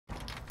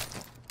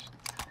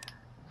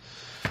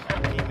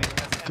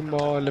Come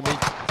on, let me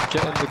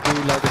get in the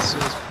gulag as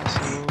soon as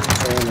possible.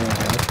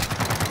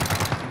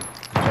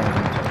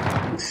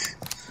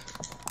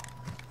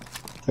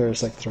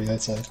 There's like 3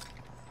 outside.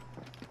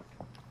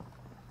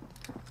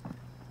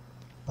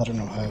 I don't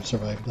know how I've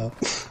survived that.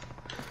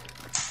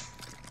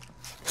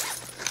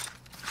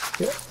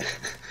 Yeah.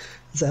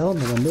 There's a hell in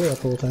the window that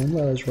whole time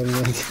while I was running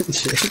around getting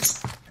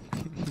chased.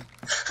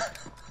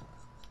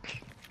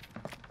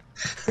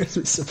 Where's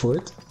my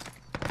support?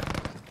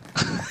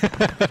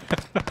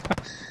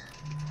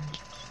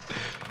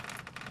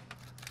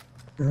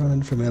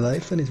 Running for my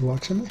life and he's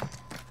watching me.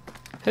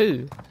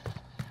 Who?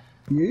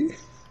 You?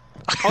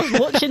 I was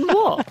watching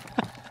what?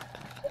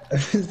 I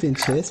was being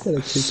chased by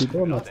like 2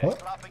 people on that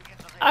hut.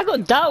 I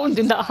got downed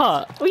in that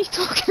hut. What are you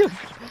talking about?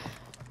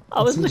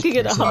 I was looking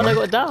at the hut and I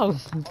got down.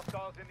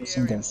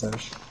 Some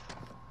downstairs.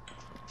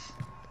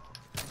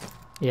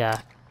 Yeah.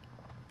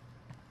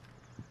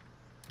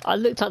 I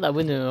looked out that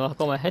window and I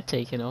got my head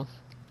taken off.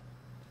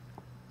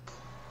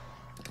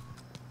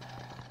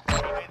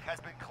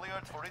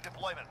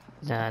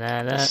 Nah.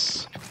 I'm back.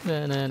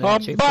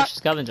 Push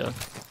scavenger.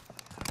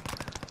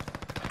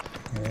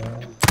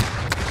 Yeah.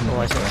 Oh,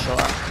 I got shot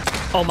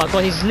at. Oh my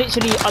god, he's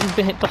literally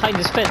behind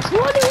this fence.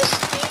 What is?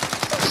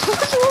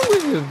 What's wrong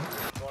with him?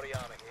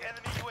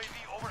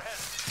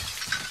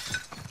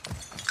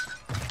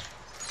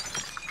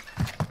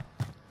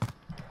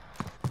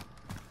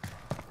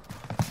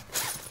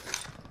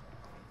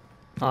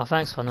 Oh,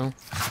 thanks, Funnel.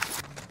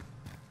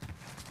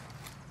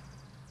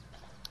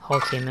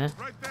 Whole team there.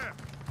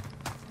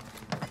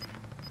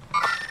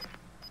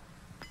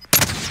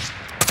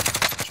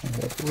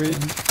 We.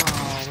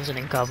 Oh, I wasn't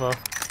in cover.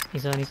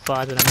 He's only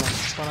fired and I'm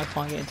not. I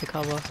can't get into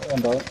cover.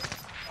 No,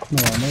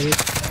 maybe.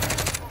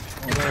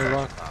 No,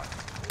 run.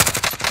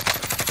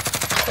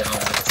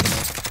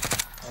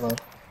 Hello.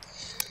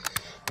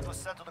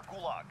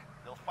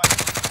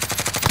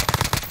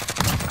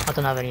 I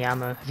don't have any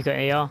ammo. Have you got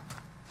AR?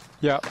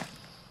 Yeah.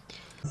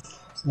 I'm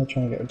not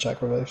trying to get a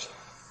Jack revived.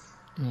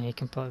 Yeah, you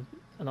can probably.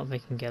 I don't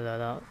think you can get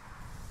that out.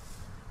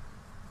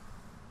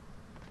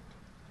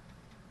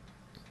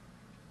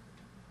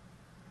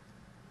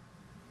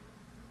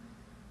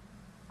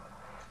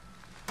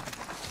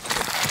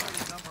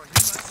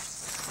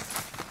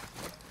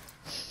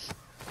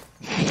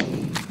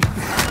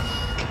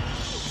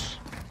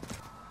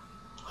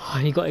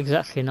 You got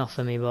exactly enough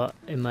for me, but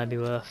it might be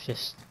worth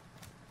just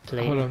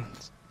playing. Hold on.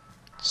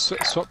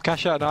 Swap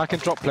cash out. No, I can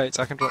drop plates.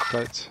 I can drop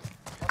plates.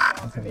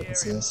 I think I can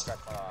see this.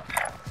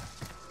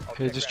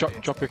 Here, just drop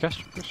your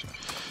cash.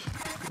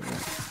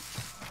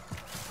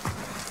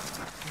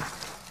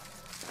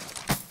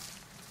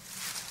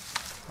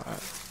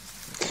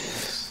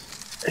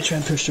 I try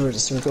and push towards the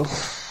circle.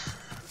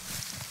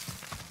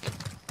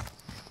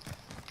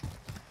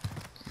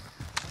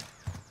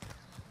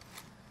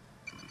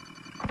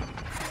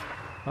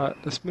 Alright,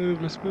 let's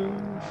move. Look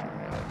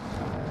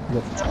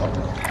at the top.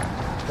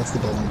 That's the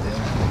building at the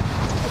end.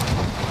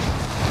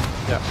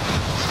 Yeah.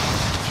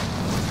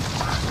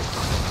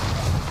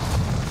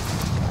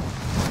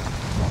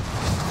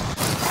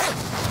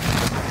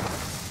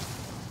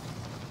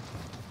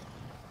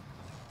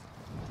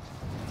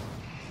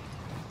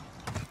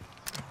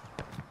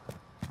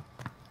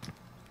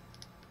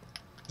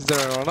 Is there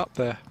anyone up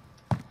there?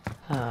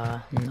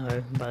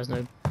 No, but there's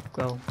no.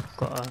 Well,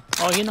 got a.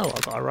 Oh, you know what?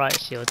 I got a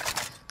riot shield.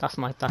 That's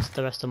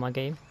the rest of my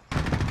game.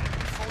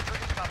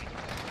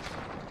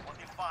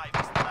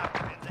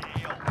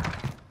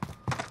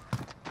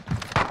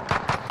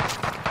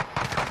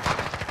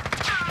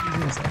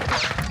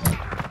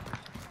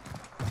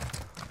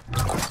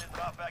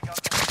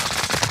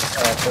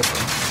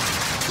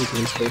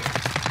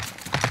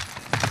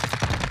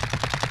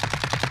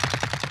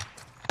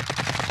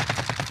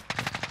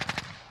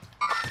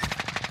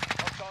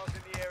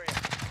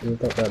 You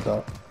got that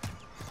dot.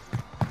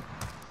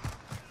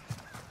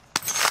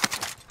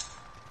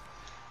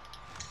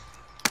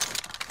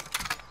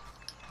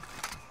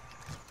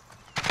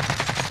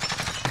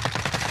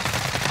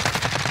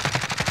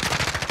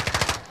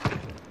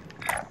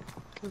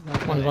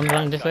 One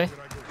running this way.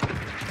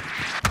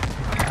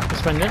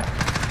 It's friendly.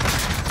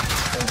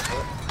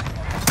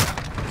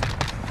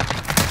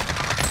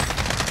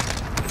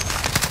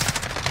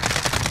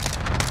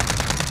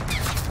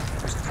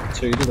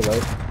 So you do the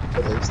right,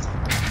 at least.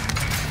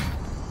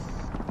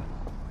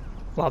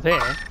 What, up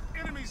here?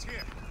 Enemies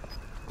here.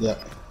 Yeah.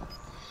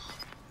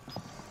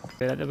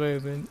 At the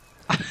moment.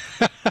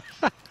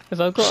 If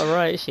I've got a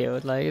riot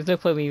shield, like, there's no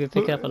point me even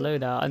picking up a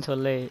loadout until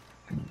late.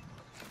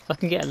 If I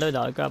can get a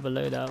loadout, I'll grab a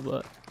loadout,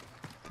 but...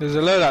 There's a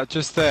loadout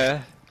just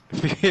there.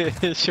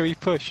 Shall we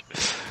push?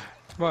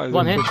 Might as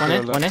well One here. push for a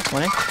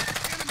loadout.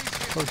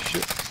 Oh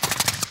shit.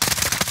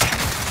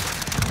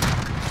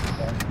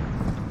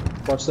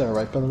 Watch there,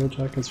 right by the way,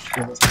 Jack. It's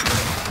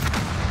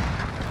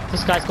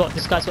This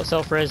guy's got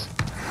self-res.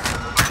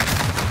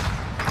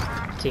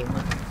 Team.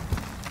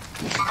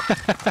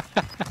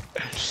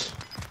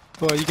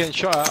 Well, you're getting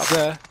shot at up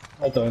there.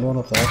 I down one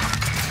up there.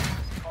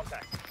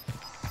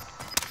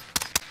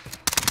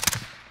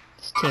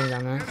 This team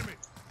down there.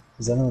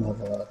 Does anyone have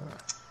a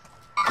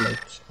like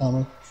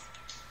ammo,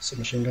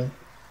 submachine gun.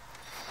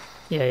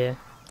 Yeah, yeah.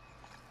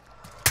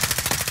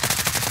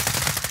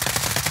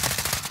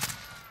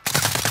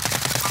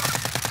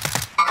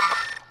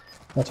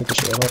 I took a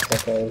shot off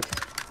that guy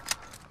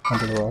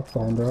under the rock,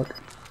 behind the rock.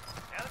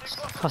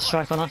 I'll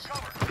strike on us.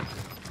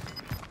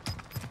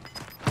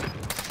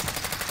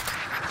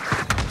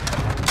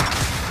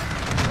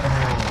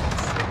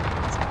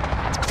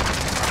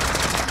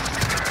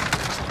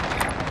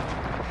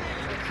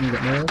 Can you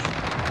get more?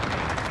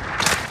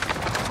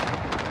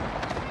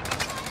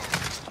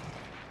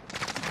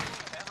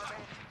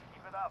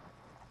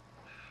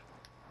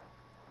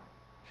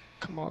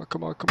 Come on,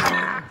 come on, come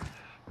on.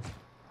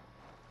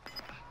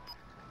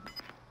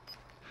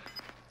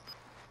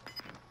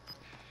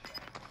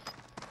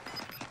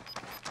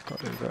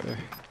 Got it.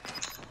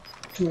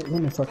 Let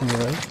me fucking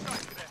right.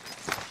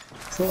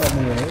 It's not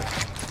letting me right.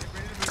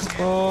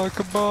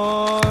 Come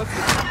on.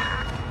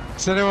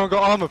 Has anyone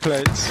got armor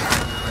plates?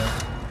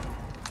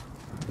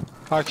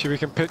 Actually, we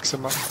can pick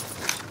some up.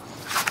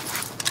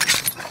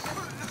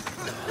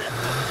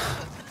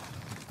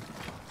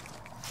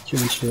 Can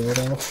we shield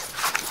off?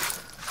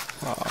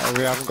 Oh,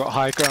 we haven't got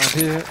high ground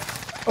here.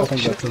 I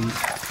think that's in.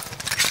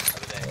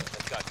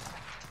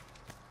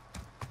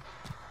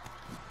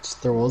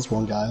 There was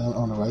one guy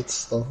on the right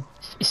still.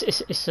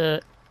 It's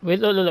wait,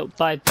 look,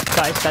 guys,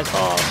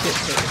 oh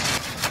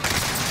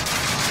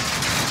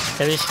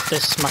shit. They're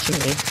smashing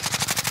me.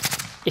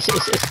 It's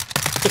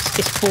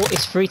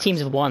 3 teams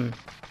of 1.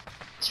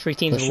 It's 3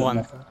 teams of 1.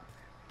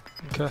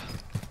 Okay.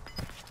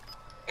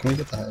 Can we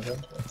get the high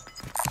ground?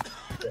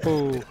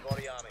 Oh.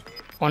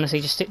 Honestly,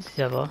 just stick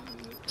together.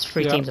 It's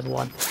 3 teams of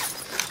 1.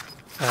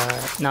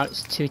 Now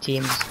it's 2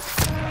 teams.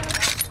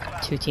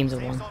 2 teams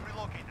of 1.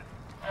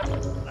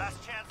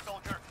 Last chance,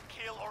 soldier.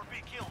 Kill or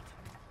be killed.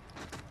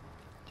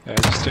 Yeah,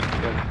 just stick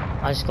together.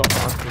 I just got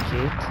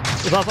RPG.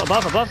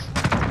 Above!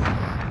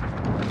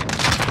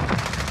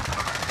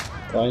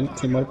 Fine,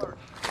 team wipe.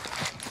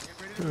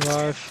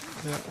 Alive.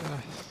 Yeah.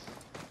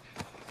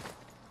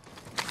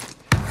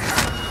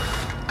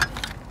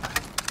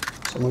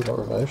 Someone got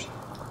revived.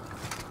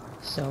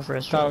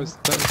 Self-restaurant.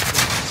 That was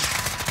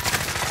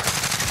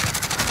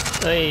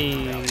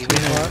Hey,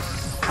 winner.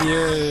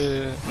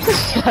 yeah.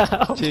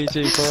 GG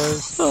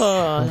boys.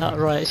 Oh, that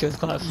right, she was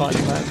quite fun,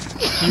 man.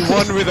 You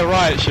won with a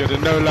riot shield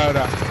and no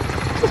loadout.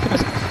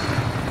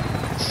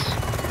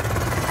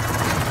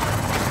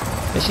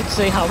 I should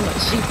say how much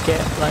she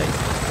get, like,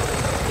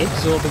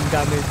 absorbing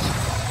damage.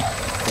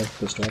 Like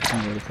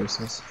distraction really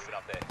process.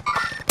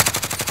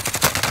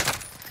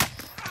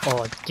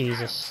 Oh,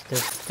 Jesus,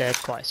 they're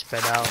quite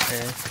spread out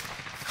here.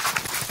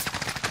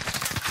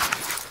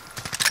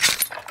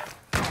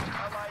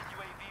 Allied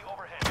UAV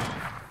overhead.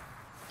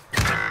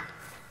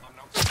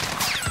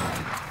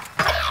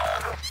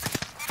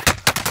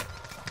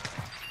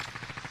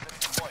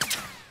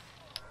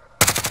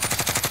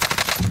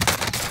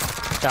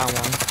 Down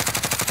one.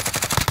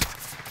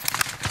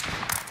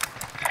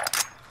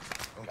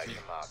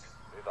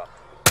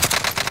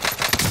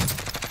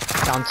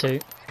 Down 2.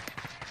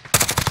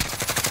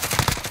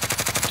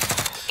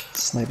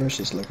 Sniper's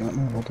just looking at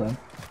me the whole time.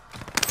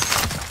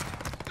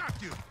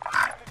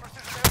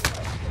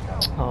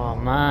 Oh,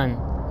 man.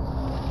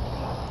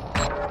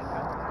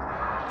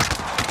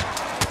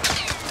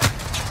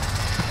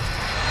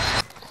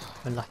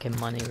 We're lacking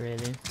money,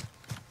 really.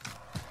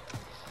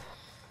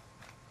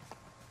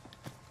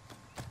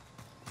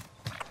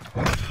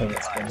 Oh,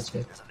 that's fine, that's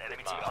good.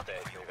 Enemy team out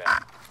there.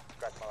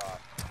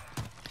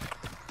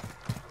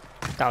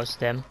 That was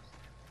them.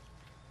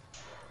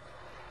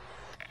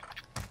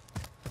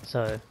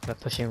 So, we're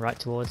pushing right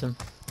towards them.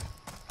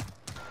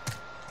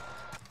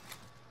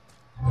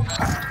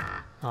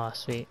 Ah,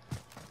 sweet.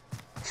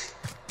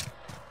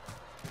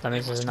 That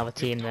means there's another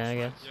team there, I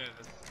guess.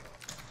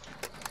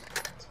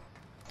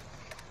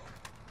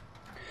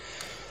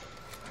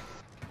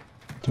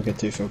 Don't get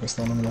too focused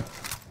on him though.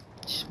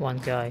 Just one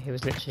guy. It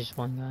was literally just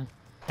one guy.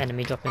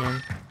 Enemy dropping in.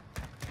 Oh,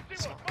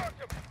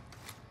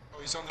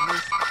 he's on the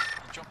roof.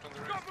 He jumped on the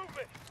roof.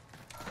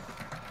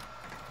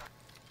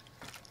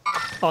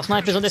 Oh,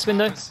 snipers on this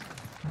window.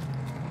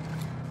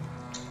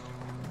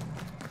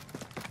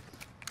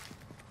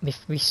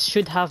 We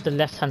should have the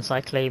left-hand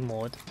side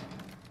claymore.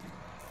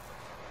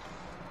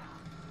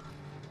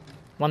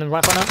 One in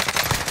right front now.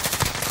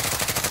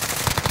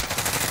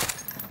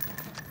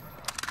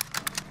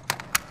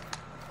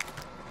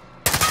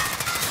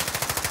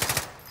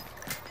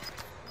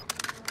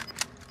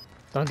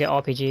 Don't get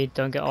RPG'd,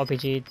 don't get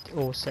RPG'd.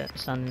 All set,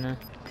 standing there.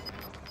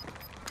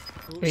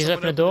 Ooh, He's someone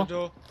opened the opened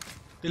door.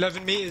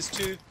 11 meters,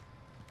 2.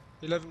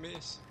 11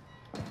 meters.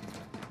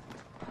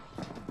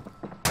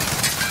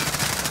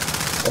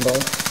 One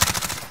down.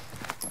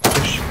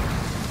 Push.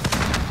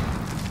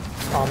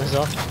 Armor's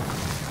off.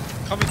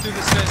 Coming through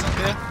the stairs up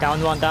there.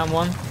 Down one, down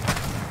one.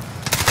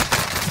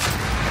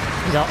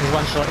 He's out, he's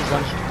one shot, he's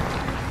one shot.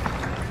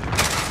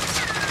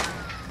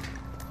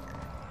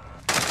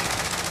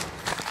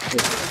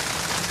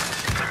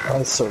 Oh,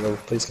 it's so low,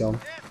 please go on.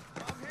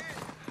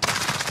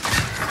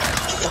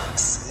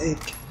 Fuck's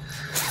sake.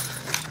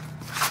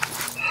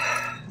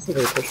 think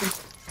they're pushing.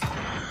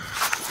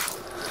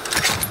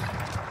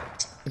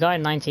 The guy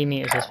 19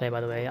 meters this way,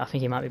 by the way. I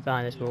think he might be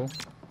behind this wall.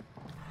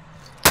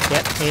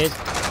 Yep, he is.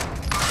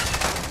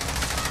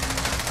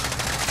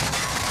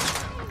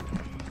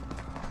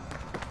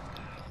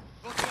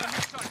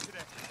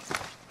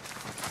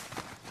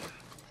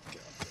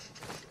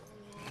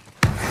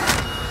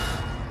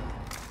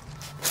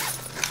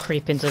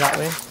 Creep into that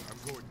way.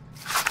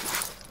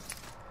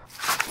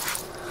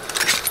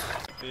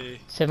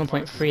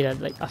 7.3.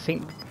 That like I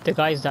think the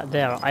guys that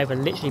there are either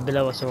literally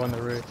below us or on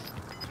the roof.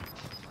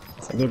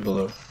 I think they're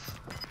below.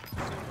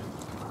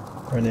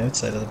 Or on the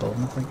outside of the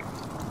building, I think.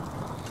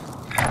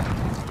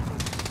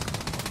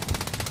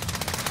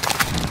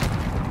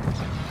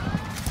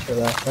 So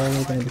that far,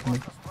 we're going to be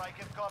coming. Strike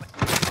incoming.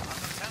 Under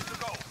 10 to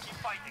go. Keep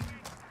fighting.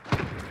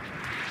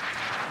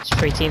 It's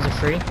 3 teams of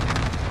 3.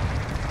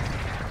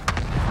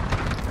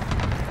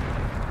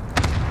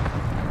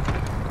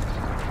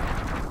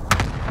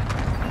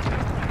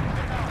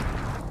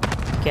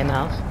 Get in the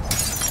house.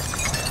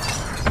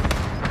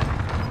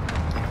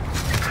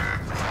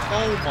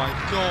 Oh my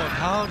god,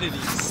 how did he...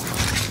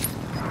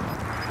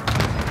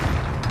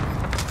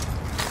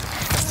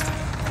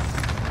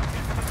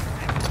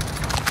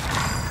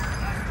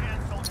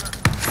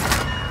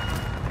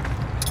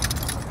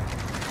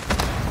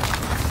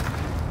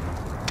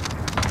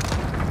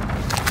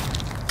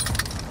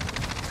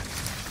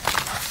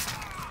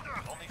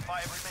 Only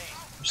 5 remain.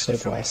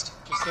 Southwest.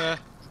 Just there.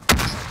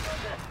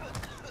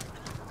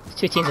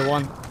 2 teams of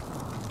 1.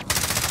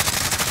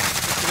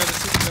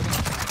 Stick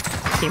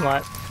together. Team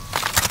wipe.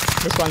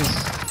 This one's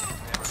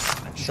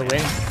a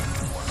win.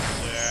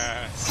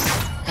 Yes.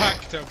 Back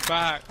to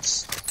back.